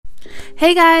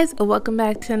Hey guys, and welcome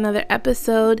back to another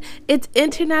episode. It's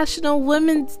International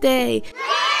Women's Day,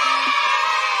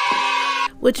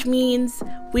 which means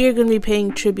we are going to be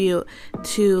paying tribute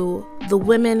to the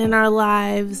women in our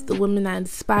lives, the women that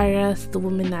inspire us, the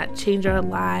women that change our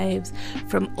lives,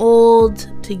 from old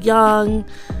to young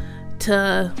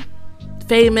to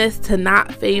famous to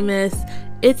not famous.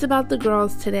 It's about the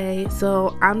girls today,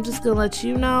 so I'm just going to let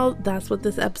you know that's what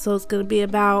this episode is going to be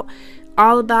about.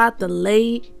 All about the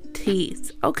ladies.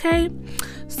 Okay,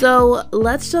 so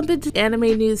let's jump into anime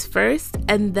news first,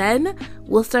 and then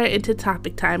we'll start into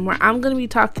topic time, where I'm going to be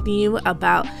talking to you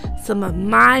about some of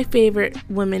my favorite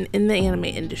women in the anime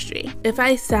industry. If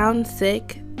I sound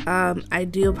sick, I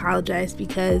do apologize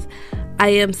because I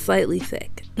am slightly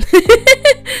sick.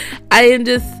 I am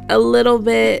just a little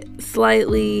bit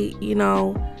slightly,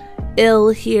 ill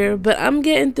here, but I'm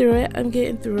getting through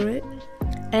it.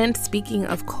 And speaking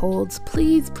of colds,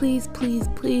 please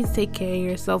take care of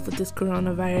yourself with this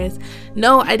coronavirus.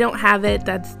 No, I don't have it.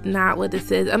 That's not what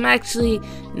this is. I'm actually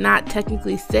not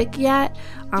technically sick yet.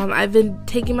 I've been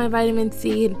taking my vitamin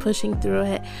C and pushing through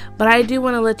it. But I do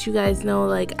want to let you guys know,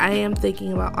 I am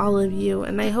thinking about all of you.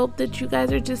 And I hope that you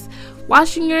guys are just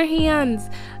washing your hands.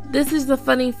 This is the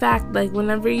funny fact,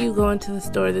 whenever you go into the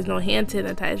store, there's no hand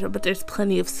sanitizer, but there's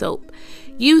plenty of soap.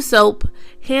 Use soap.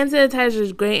 Hand sanitizer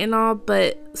is great and all,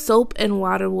 but soap and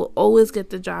water will always get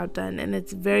the job done, and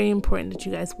it's very important that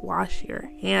you guys wash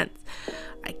your hands.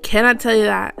 I cannot tell you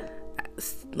that.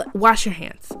 Wash your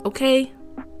hands, okay?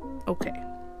 Okay.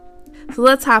 So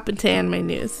let's hop into anime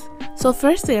news. So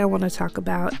first thing I want to talk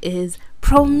about is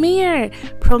Premiere.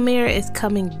 Premiere is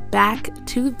coming back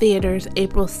to theaters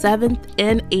April 7th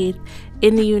and 8th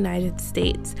in the United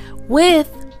States with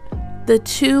the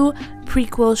 2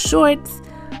 prequel shorts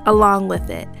along with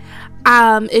it.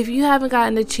 If you haven't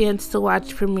gotten a chance to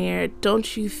watch Premiere,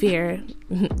 don't you fear.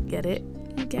 Get it?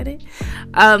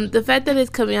 The fact that it's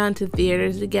coming on to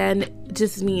theaters again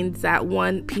just means that,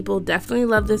 one, people definitely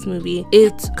love this movie.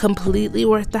 It's completely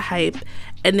worth the hype,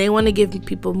 and they want to give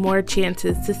people more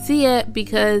chances to see it,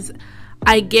 because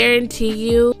I guarantee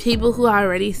you people who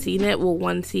already seen it will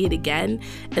want to see it again,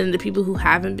 and the people who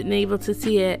haven't been able to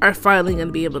see it are finally going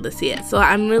to be able to see it. So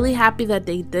I'm really happy that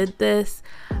they did this.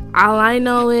 All I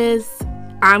know is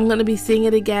I'm going to be seeing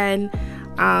it again.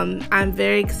 I'm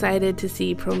very excited to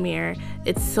see Premiere.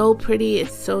 It's so pretty,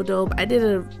 it's so dope. I did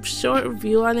a short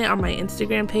review on it on my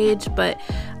Instagram page, but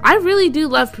I really do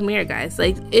love Premiere, guys.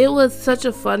 It was such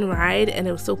a fun ride, and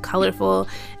it was so colorful,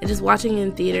 and just watching it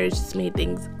in theaters just made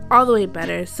things all the way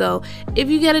better. So if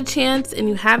you get a chance and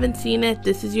you haven't seen it,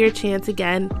 this is your chance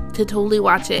again to totally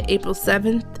watch it April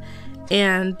 7th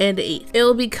and 8th. It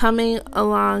will be coming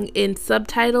along in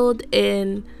subtitled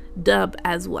and dub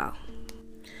as well.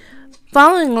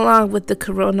 Following along with the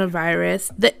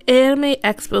coronavirus, the Anime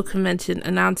Expo convention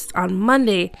announced on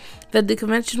Monday that the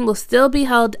convention will still be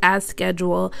held as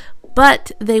scheduled,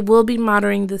 but they will be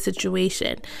monitoring the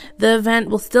situation. The event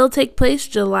will still take place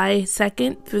July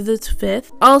 2nd through the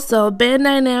 5th. Also,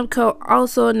 Bandai Namco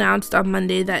also announced on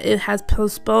Monday that it has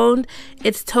postponed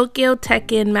its Tokyo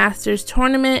Tekken Masters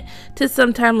tournament to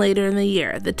sometime later in the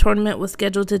year. The tournament was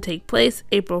scheduled to take place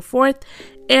April 4th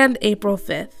and April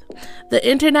 5th. The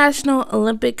International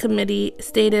Olympic Committee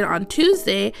stated on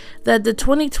Tuesday that the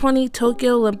 2020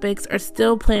 Tokyo Olympics are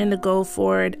still planned to go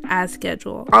forward as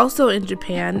scheduled. Also in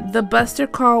Japan, the Buster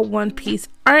Call One Piece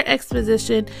art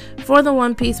exposition for the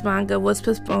One Piece manga was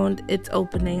postponed its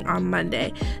opening on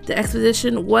Monday. The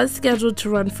exposition was scheduled to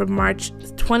run from March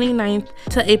 29th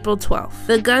to April 12th.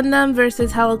 The Gundam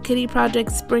vs. Hello Kitty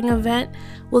Project spring event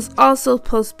was also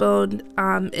postponed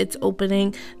its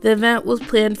opening. The event was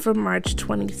planned for March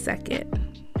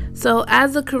 22nd. So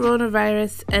as the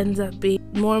coronavirus ends up being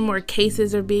more and more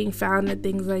cases are being found and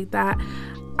things like that,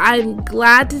 I'm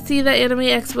glad to see that Anime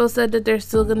Expo said that they're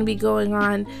still going to be going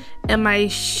on. Am I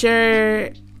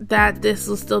sure that this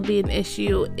will still be an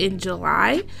issue in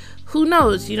July? Who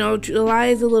knows? July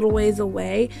is a little ways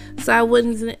away, so I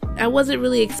wasn't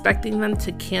really expecting them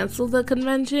to cancel the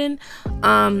convention.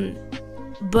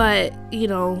 But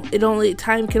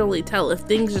time can only tell. If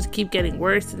things just keep getting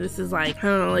worse and this is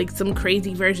some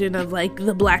crazy version of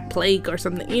the Black Plague or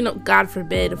something, God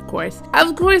forbid, of course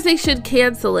they should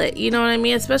cancel it, you know what I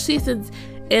mean? Especially since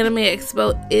Anime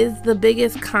Expo is the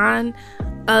biggest con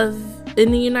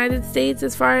in the United States,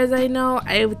 as far as I know.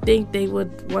 I would think they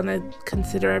would want to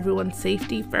consider everyone's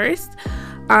safety first,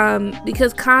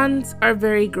 because cons are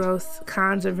very gross,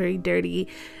 cons are very dirty.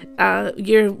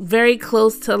 You're very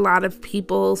close to a lot of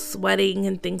people sweating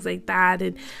and things like that,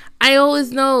 and I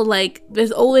always know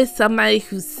there's always somebody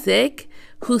who's sick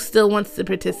who still wants to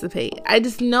participate. I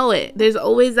just know it. There's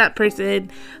always that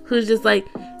person who's just like,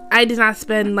 I did not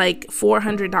spend like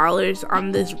 $400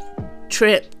 on this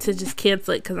trip to just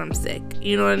cancel it because I'm sick.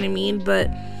 You know what I mean? But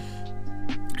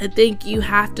I think you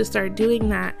have to start doing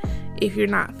that if you're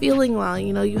not feeling well.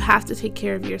 You know, you have to take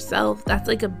care of yourself. That's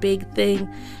like a big thing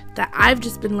that I've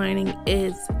just been learning,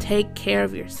 is take care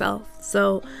of yourself.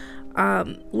 So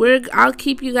I'll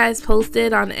keep you guys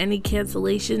posted on any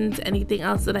cancellations, anything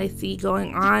else that I see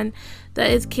going on that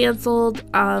is canceled.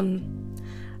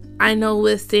 I know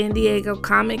with San Diego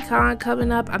Comic-Con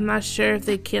coming up, I'm not sure if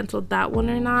they canceled that one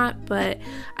or not, but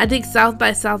I think South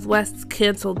by Southwest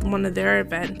canceled one of their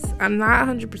events. I'm not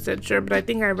 100% sure, but I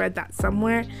think I read that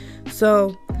somewhere.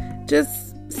 So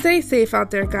just stay safe out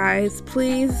there, guys,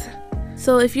 please.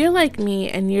 So if you're like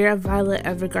me and you're a Violet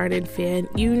Evergarden fan,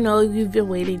 you know you've been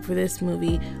waiting for this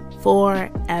movie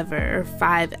forever, or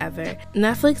five-ever.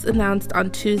 Netflix announced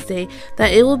on Tuesday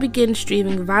that it will begin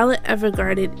streaming Violet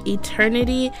Evergarden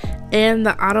Eternity and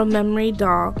the Auto Memory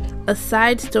Doll, a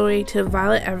side story to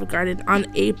Violet Evergarden, on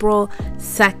April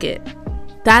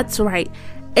 2nd. That's right,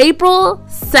 April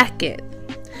 2nd.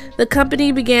 The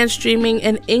company began streaming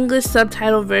an English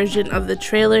subtitle version of the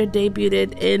trailer,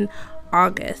 debuted in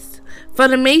August.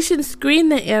 Funimation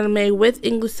screened the anime with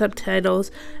English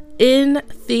subtitles in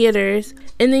theaters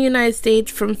in the United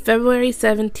States from February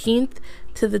 17th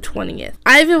to the 20th.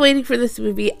 I've been waiting for this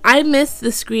movie. I missed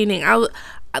the screening.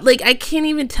 I can't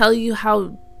even tell you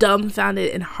how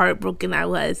dumbfounded and heartbroken I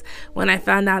was when I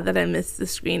found out that I missed the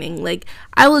screening. Like,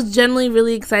 I was genuinely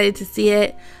really excited to see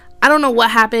it. I don't know what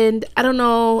happened. I don't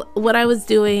know what I was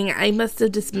doing. I must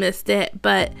have just missed it,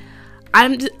 but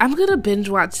I'm gonna binge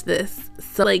watch this.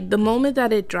 So like the moment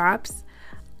that it drops,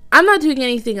 I'm not doing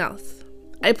anything else.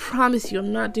 I promise you,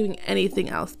 I'm not doing anything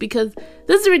else, because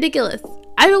this is ridiculous.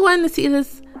 I've been wanting to see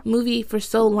this movie for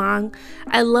so long.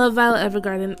 I love Violet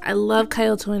Evergarden. I love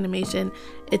Kyoto Animation.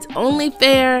 It's only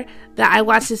fair that I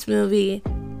watch this movie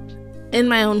in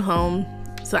my own home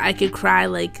so I could cry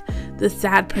like the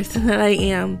sad person that I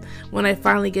am when I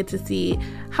finally get to see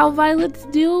how Violet's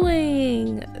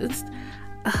doing.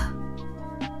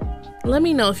 Let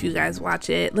me know if you guys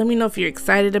watch it. Let me know if you're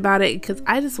excited about it, because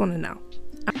I just want to know.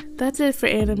 That's it for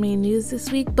anime news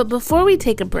this week. But before we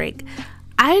take a break,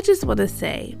 I just want to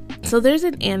say, so there's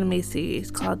an anime series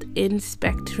called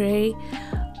Inspectre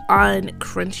on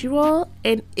Crunchyroll,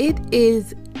 and it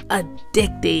is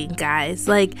addicting, guys.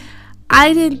 Like,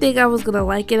 I didn't think I was gonna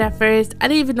like it at first. I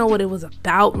didn't even know what it was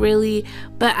about, really.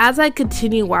 But as I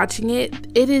continue watching it,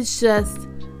 it is just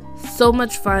so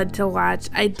much fun to watch.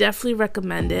 I definitely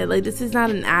recommend it. Like, this is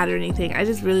not an ad or anything. I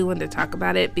just really wanted to talk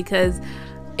about it because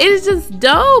it is just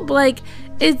dope. Like,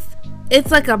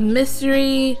 it's like a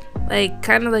mystery, like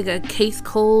kind of like a case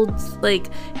closed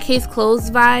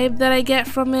vibe that I get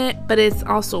from it, but it's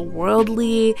also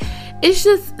worldly. It's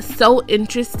just so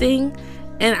interesting,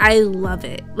 and I love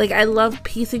it. Like, I love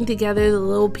piecing together the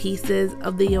little pieces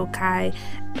of the yokai,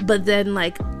 but then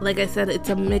like I said, it's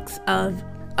a mix of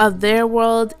their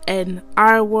world and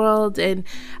our world, and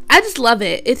I just love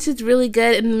it. It's just really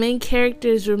good, and the main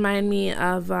characters remind me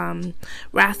of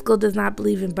Rascal Does Not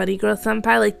Believe in Bunny Girl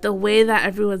Senpai. Like, the way that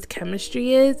everyone's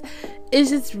chemistry is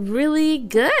just really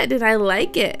good, and I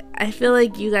like it. I feel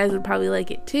like you guys would probably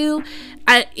like it too.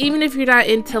 Even if you're not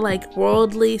into like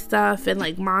worldly stuff and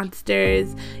like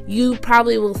monsters, you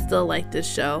probably will still like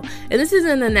this show. And this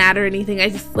isn't an ad or anything. I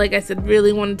just, like I said,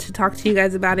 really wanted to talk to you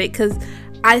guys about it because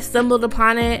I stumbled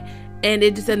upon it, and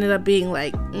it just ended up being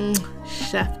like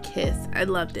chef kiss. I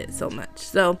loved it so much.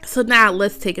 So now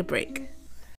let's take a break.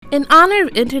 In honor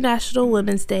of International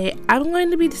Women's Day, I'm going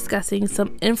to be discussing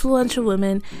some influential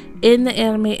women in the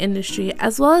anime industry,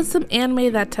 as well as some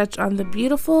anime that touch on the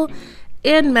beautiful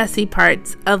and messy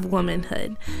parts of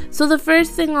womanhood. So the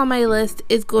first thing on my list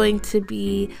is going to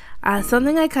be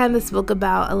something I kind of spoke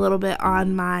about a little bit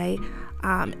on my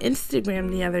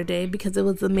Instagram the other day, because it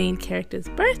was the main character's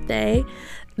birthday,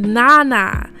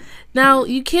 Nana. Now,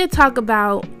 you can't talk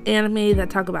about anime that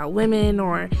talk about women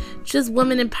or just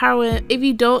women empowerment if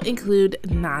you don't include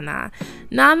Nana.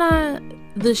 Nana,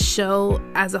 the show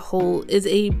as a whole, is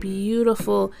a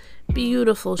beautiful,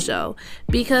 beautiful show,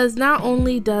 because not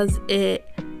only does it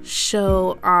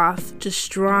show off just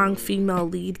strong female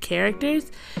lead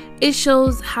characters, it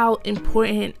shows how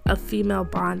important a female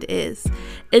bond is,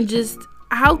 and just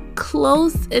how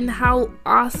close and how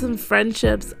awesome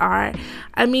friendships are.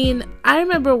 I mean, I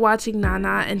remember watching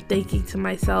Nana and thinking to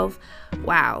myself,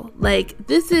 wow, like,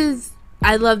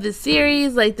 I love this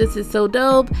series, like, this is so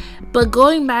dope. But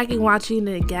going back and watching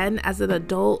it again as an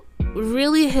adult,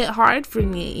 really hit hard for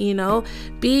me, you know,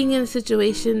 being in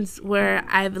situations where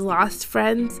I've lost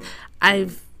friends,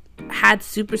 I've had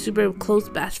super close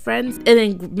best friends, and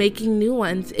then making new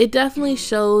ones. It definitely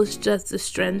shows just the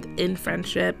strength in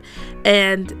friendship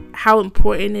and how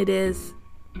important it is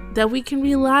that we can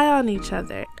rely on each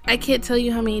other. I can't tell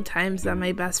you how many times that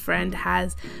my best friend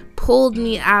has pulled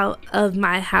me out of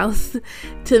my house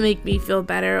to make me feel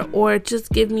better, or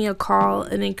just give me a call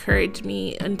and encourage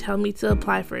me and tell me to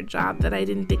apply for a job that I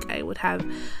didn't think I would have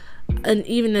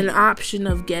even an option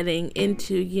of getting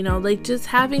into, you know. Like, just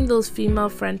having those female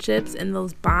friendships and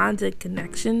those bonds and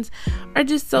connections are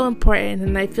just so important,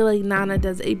 and I feel like Nana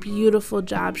does a beautiful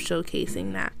job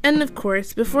showcasing that. And of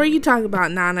course, before you talk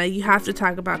about Nana, you have to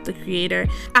talk about the creator,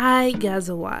 Ai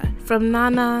Yazawa. From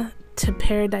Nana to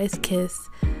Paradise Kiss,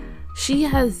 she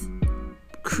has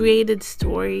created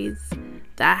stories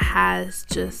that has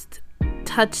just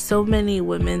touched so many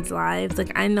women's lives.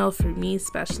 Like, I know for me,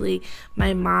 especially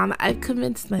my mom, I've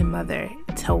convinced my mother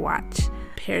to watch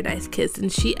Paradise Kiss,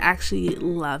 and she actually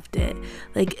loved it.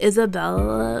 Like,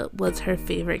 Isabella was her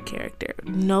favorite character.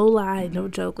 No lie, no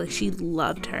joke. Like, she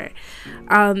loved her.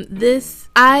 This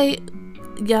Ai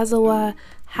Yazawa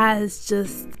has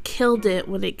just killed it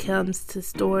when it comes to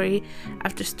story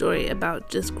after story about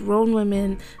just grown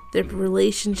women, their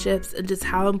relationships, and just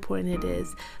how important it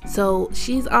is. So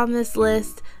she's on this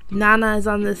list. Nana is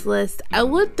on this list. I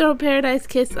would throw Paradise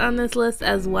Kiss on this list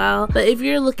as well. But if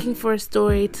you're looking for a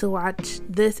story to watch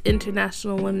this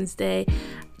International Women's Day,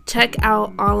 check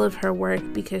out all of her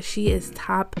work, because she is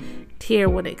top tier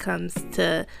when it comes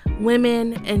to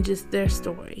women and just their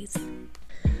stories.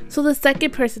 So the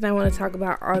second person I want to talk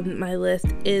about on my list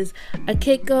is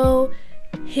Akiko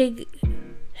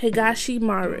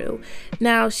Higashimaru.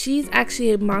 Now, she's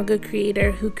actually a manga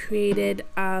creator who created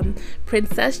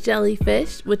Princess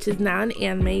Jellyfish, which is now an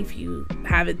anime. If you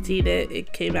haven't seen it,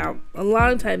 it came out a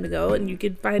long time ago, and you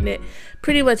can find it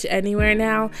pretty much anywhere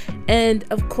now. And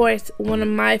of course, one of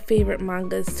my favorite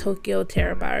mangas, Tokyo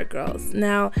Tarabara Girls.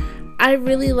 Now, I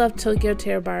really love Tokyo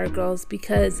Tarabara Girls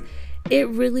because it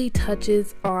really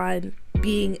touches on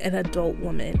being an adult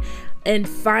woman and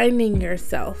finding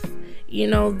yourself. You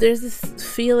know, there's this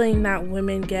feeling that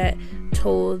women get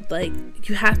told, like,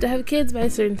 you have to have kids by a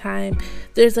certain time.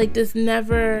 There's like this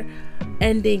never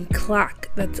ending clock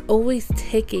that's always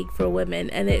ticking for women,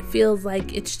 and it feels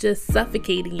like it's just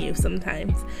suffocating you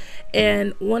sometimes.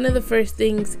 And one of the first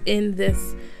things in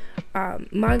this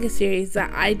manga series that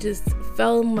I just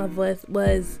fell in love with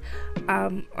was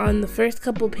on the first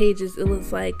couple pages, it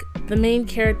was like the main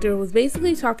character was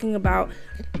basically talking about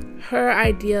her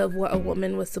idea of what a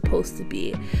woman was supposed to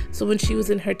be. So when she was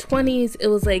in her 20s, it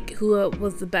was like who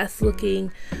was the best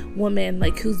looking woman,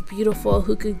 like who's beautiful,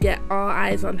 who could get all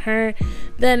eyes on her.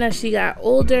 Then as she got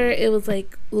older, it was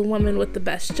like the woman with the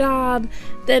best job.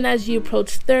 Then as you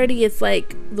approach 30, it's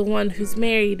like the one who's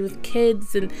married with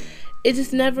kids, and it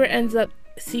just never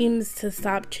seems to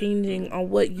stop changing on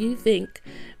what you think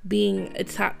being a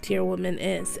top tier woman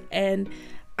is. And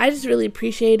I just really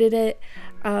appreciated it.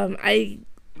 I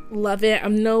love it. I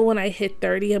know when I hit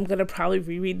 30, I'm gonna probably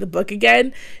reread the book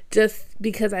again, just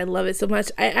because I love it so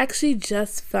much. I actually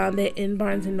just found it in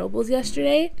Barnes and Nobles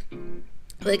yesterday,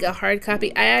 like a hard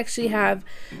copy. I actually have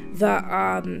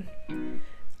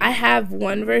I have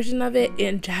one version of it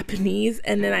in Japanese,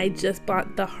 and then I just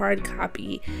bought the hard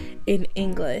copy in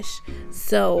English.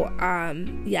 So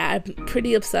yeah, I'm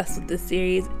pretty obsessed with this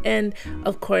series, and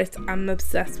of course I'm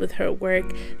obsessed with her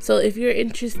work. So if you're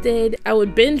interested, I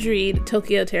would binge read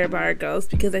Tokyo Tarabara Girls,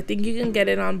 because I think you can get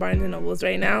it on Barnes and Nobles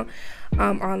right now,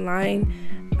 online,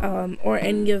 or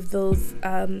any of those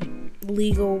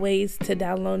legal ways to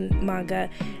download manga.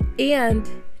 And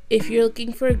if you're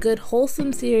looking for a good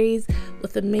wholesome series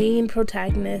with a main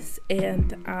protagonist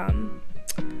and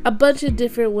a bunch of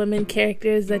different women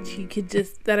characters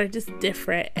that are just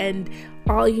different and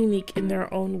all unique in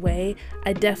their own way,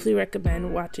 I definitely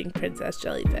recommend watching Princess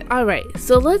Jellyfish. Alright,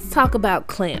 so let's talk about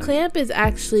Clamp. Clamp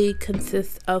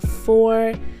consists of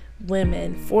 4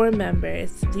 women, 4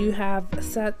 members. You have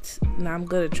now I'm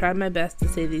gonna try my best to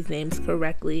say these names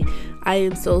correctly. I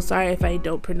am so sorry if I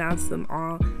don't pronounce them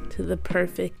all to the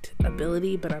perfect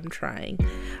ability, but I'm trying.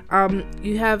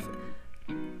 You have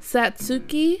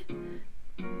Satsuki,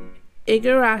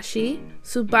 Igarashi,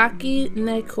 Tsubaki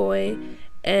Nekoi,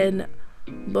 and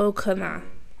Bokana.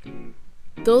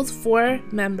 Those 4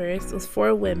 members, those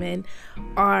 4 women,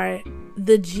 are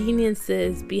the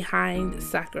geniuses behind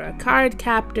Sakura Card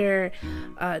Captor,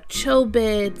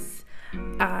 Chobits,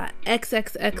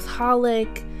 XXX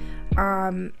Holic.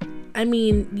 I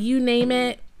mean, you name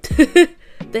it.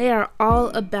 They are all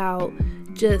about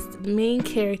just main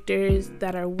characters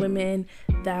that are women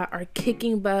that are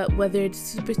kicking butt, whether it's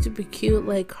super cute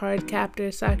like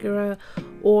Cardcaptor Sakura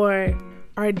or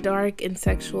are dark and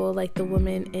sexual like the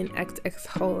women in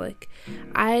XX-holic.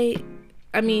 I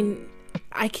mean,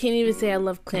 I can't even say I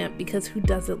love Clamp, because who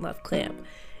doesn't love Clamp?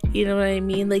 You know what I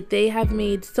mean? Like, they have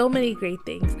made so many great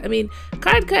things. I mean,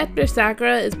 Cardcaptor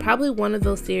Sakura is probably one of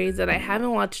those series that I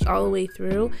haven't watched all the way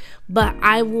through, but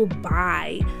I will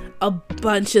buy a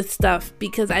bunch of stuff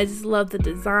because I just love the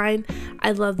design.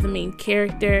 I love the main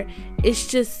character. It's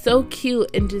just so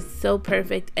cute and just so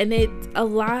perfect. And it's a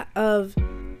lot of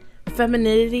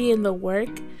femininity in the work.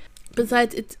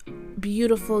 Besides its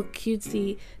beautiful,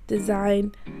 cutesy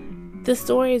design, the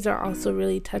stories are also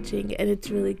really touching and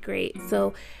it's really great.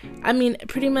 So, I mean,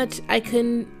 pretty much I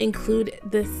couldn't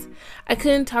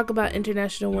talk about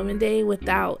International Women's Day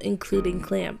without including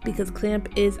Clamp, because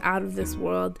Clamp is out of this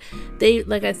world. They,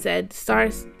 like I said,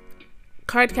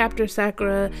 Cardcaptor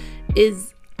Sakura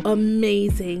is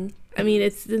amazing. I mean,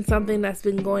 it's been something that's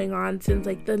been going on since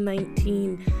like the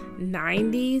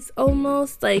 1990s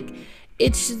almost. Like,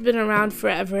 it's just been around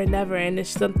forever and ever, and it's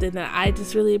something that I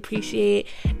just really appreciate.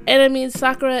 And I mean,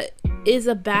 Sakura is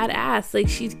a badass. Like,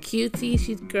 she's cutesy,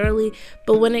 she's girly,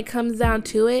 but when it comes down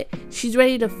to it, she's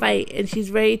ready to fight and she's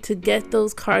ready to get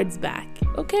those cards back.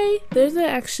 Okay, there's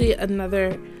actually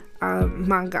another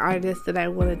manga artist that I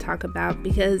want to talk about,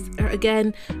 because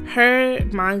again, her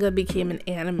manga became an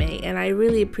anime and I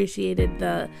really appreciated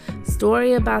the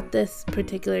story about this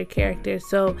particular character.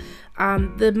 So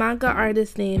the manga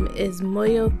artist name is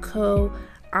Moyoko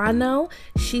Ano.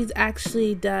 She's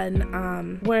actually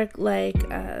done work like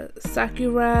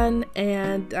Sakuran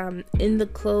and In the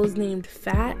Clothes Named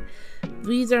Fat.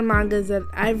 These are mangas that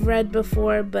I've read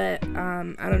before, but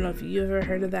I don't know if you ever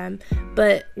heard of them.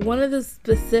 But one of the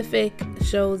specific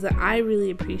shows that I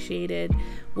really appreciated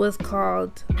was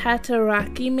called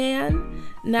Hataraki Man.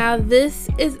 Now, this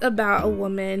is about a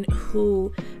woman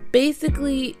who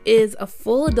basically is a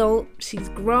full adult. She's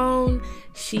grown.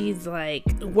 She's like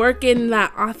working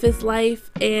that office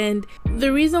life. And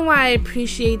the reason why I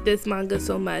appreciate this manga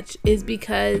so much is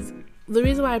because the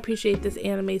reason why I appreciate this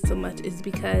anime so much is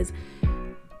because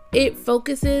it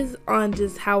focuses on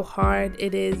just how hard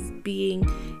it is being,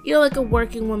 you know, like a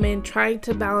working woman, trying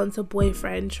to balance a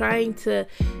boyfriend, trying to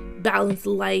balance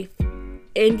life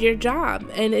and your job.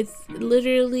 And it's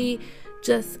literally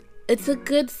just, it's a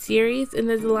good series, and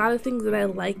there's a lot of things that I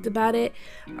liked about it.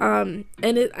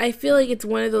 I feel like it's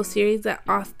one of those series that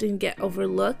often get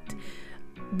overlooked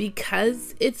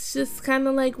because it's just kind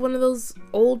of like one of those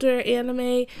older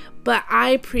anime, but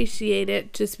I appreciate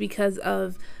it just because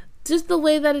of just the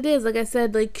way that it is. Like I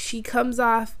said, like, she comes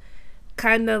off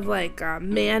kind of like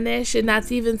mannish, and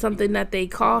that's even something that they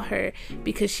call her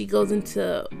because she goes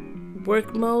into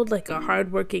work mode like a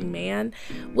hardworking man,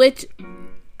 which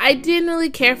I didn't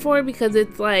really care for because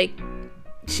it's like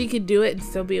she could do it and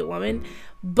still be a woman.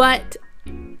 But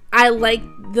I like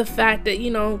the fact that, you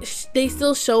know, they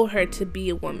still show her to be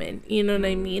a woman, you know what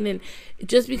I mean? And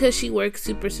just because she works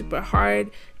super hard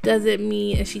doesn't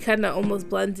mean, and she kind of almost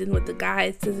blends in with the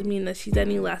guys, doesn't mean that she's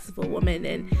any less of a woman.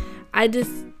 And I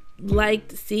just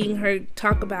liked seeing her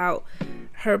talk about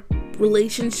her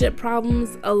relationship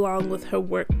problems along with her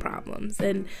work problems,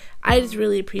 and I just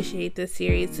really appreciate this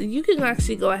series. So you can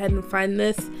actually go ahead and find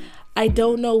this. I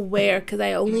don't know where, because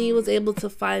I only was able to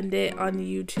find it on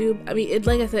YouTube. I mean,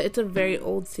 like I said, it's a very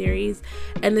old series,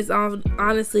 and it's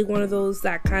honestly one of those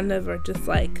that kind of are just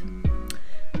like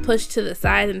pushed to the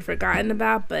side and forgotten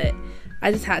about, but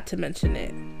I just had to mention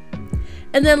it.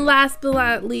 And then last but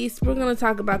not least, we're going to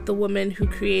talk about the woman who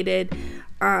created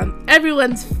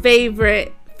everyone's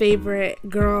favorite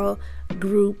girl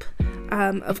group.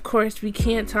 Of course, we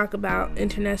can't talk about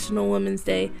International Women's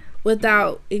Day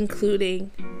without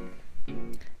including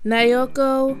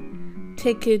Naoko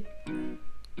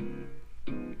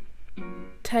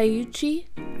Takeuchi.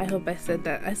 I hope I said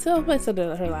that. I still hope I said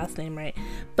her last name right.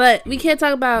 But we can't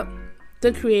talk about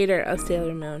the creator of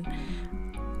Sailor Moon.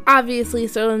 Obviously,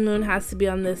 Sailor Moon has to be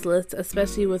on this list,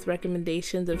 especially with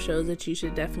recommendations of shows that you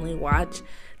should definitely watch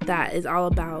that is all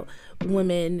about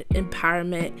women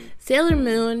empowerment. Sailor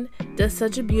Moon does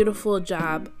such a beautiful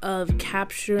job of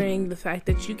capturing the fact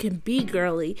that you can be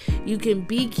girly, you can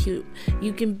be cute,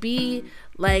 you can be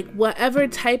like whatever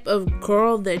type of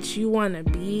girl that you want to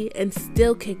be and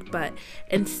still kick butt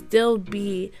and still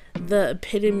be the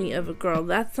epitome of a girl.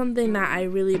 That's something that I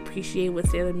really appreciate with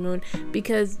Sailor Moon,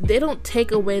 because they don't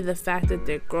take away the fact that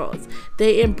they're girls.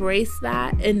 They embrace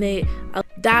that, and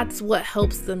that's what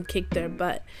helps them kick their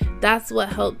butt. That's what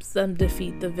helps them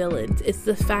defeat the villains. It's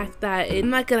the fact that I'm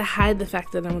not gonna hide the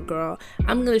fact that I'm a girl.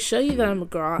 I'm gonna show you that I'm a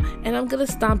girl, and I'm gonna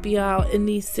stomp you out in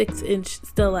these 6-inch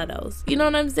stilettos. You know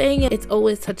what I'm saying? It's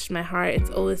always touched my heart. It's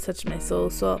always touched my soul.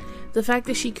 So the fact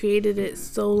that she created it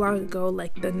so long ago,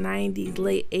 like the 90s,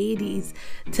 late 80s,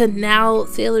 to now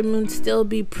Sailor Moon still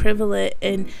be prevalent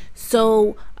and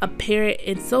so apparent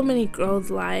in so many girls'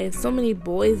 lives, so many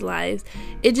boys' lives,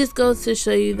 it just goes to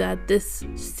show you that this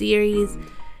series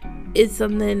is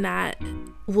something that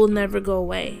will never go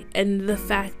away. And the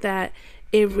fact that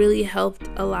it really helped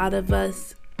a lot of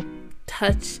us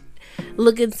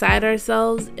look inside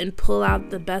ourselves and pull out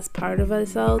the best part of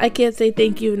ourselves. I can't say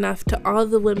thank you enough to all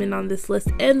the women on this list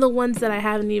and the ones that I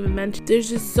haven't even mentioned. There's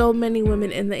just so many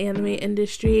women in the anime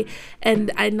industry,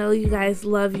 and I know you guys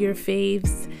love your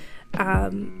faves,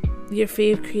 your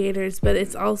fave creators, but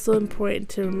it's also important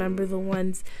to remember the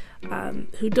ones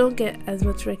who don't get as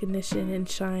much recognition and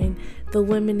shine, the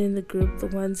women in the group, the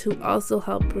ones who also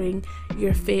help bring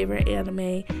your favorite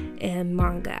anime and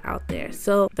manga out there.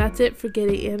 So that's it for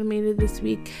Getting Animated this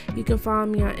week. You can follow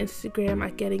me on Instagram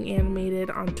at Getting Animated,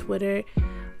 on Twitter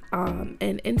and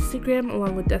Instagram,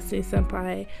 along with Destiny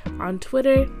Senpai on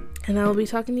Twitter, and I will be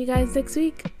talking to you guys next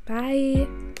week. Bye.